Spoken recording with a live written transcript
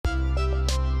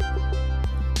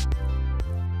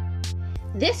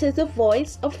This is the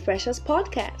voice of Freshers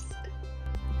Podcast.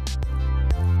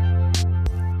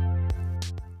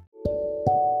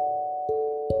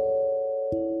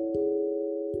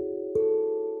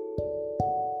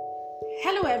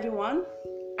 Hello everyone,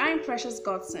 I'm Precious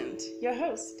Godsend, your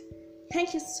host.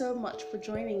 Thank you so much for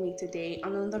joining me today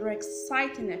on another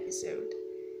exciting episode.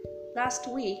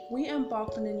 Last week, we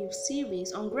embarked on a new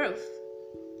series on growth,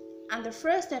 and the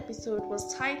first episode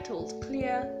was titled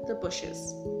Clear the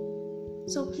Bushes.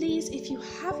 So please, if you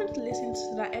haven't listened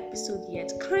to that episode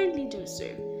yet, kindly do so.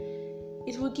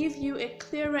 It will give you a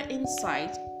clearer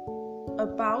insight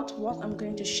about what I'm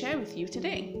going to share with you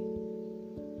today.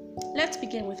 Let's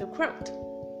begin with a quote.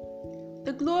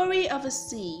 The glory of a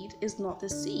seed is not the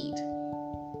seed,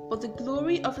 but the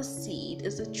glory of a seed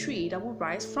is the tree that will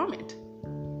rise from it.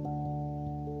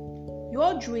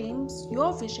 Your dreams,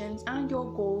 your visions, and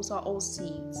your goals are all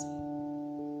seeds.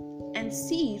 And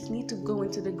seeds need to go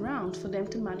into the ground for them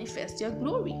to manifest their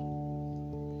glory.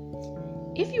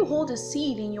 If you hold a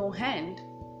seed in your hand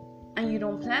and you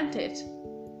don't plant it,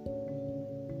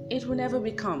 it will never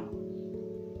become.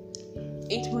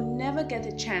 It will never get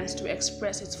a chance to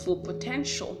express its full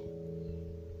potential,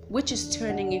 which is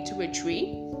turning into a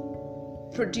tree,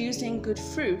 producing good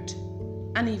fruit,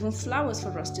 and even flowers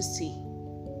for us to see.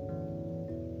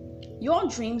 Your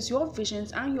dreams, your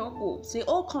visions, and your goals, they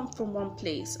all come from one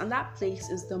place, and that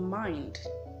place is the mind.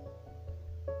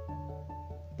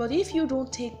 But if you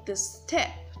don't take the step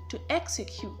to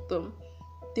execute them,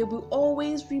 they will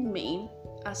always remain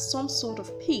as some sort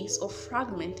of piece or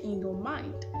fragment in your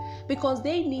mind, because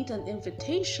they need an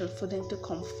invitation for them to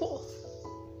come forth.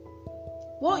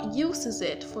 What use is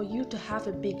it for you to have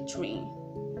a big dream?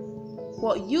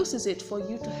 What use is it for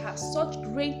you to have such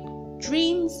great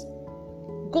dreams,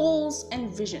 goals,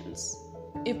 and visions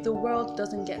if the world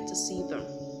doesn't get to see them?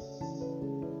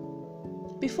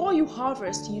 Before you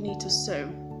harvest, you need to sow.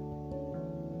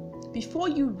 Before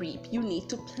you reap, you need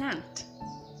to plant.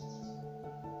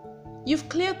 You've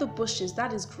cleared the bushes,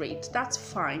 that is great, that's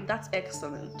fine, that's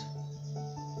excellent.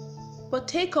 But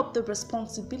take up the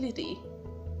responsibility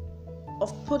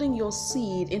of putting your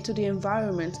seed into the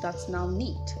environment that's now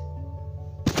neat.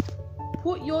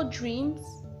 Put your dreams,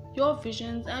 your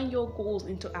visions, and your goals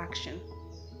into action,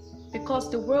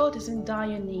 because the world is in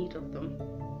dire need of them.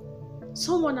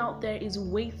 Someone out there is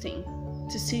waiting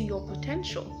to see your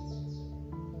potential.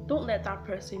 Don't let that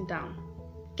person down.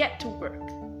 Get to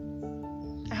work.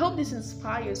 I hope this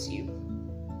inspires you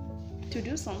to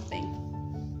do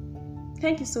something.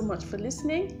 Thank you so much for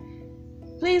listening.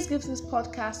 Please give this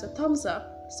podcast a thumbs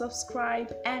up,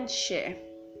 subscribe, and share.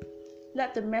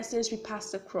 Let the message be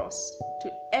passed across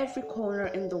to every corner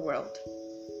in the world.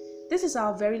 This is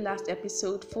our very last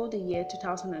episode for the year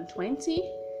 2020.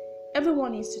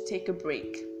 Everyone needs to take a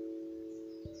break.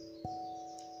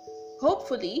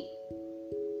 Hopefully,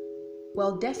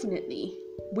 definitely,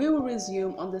 we will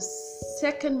resume on the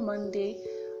second Monday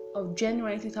of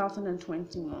January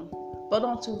 2021. But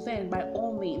until then, by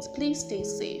all means, please stay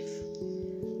safe.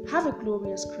 Have a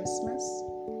glorious Christmas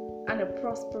and a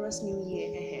prosperous new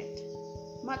year ahead.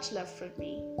 Much love from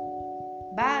me.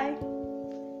 Bye.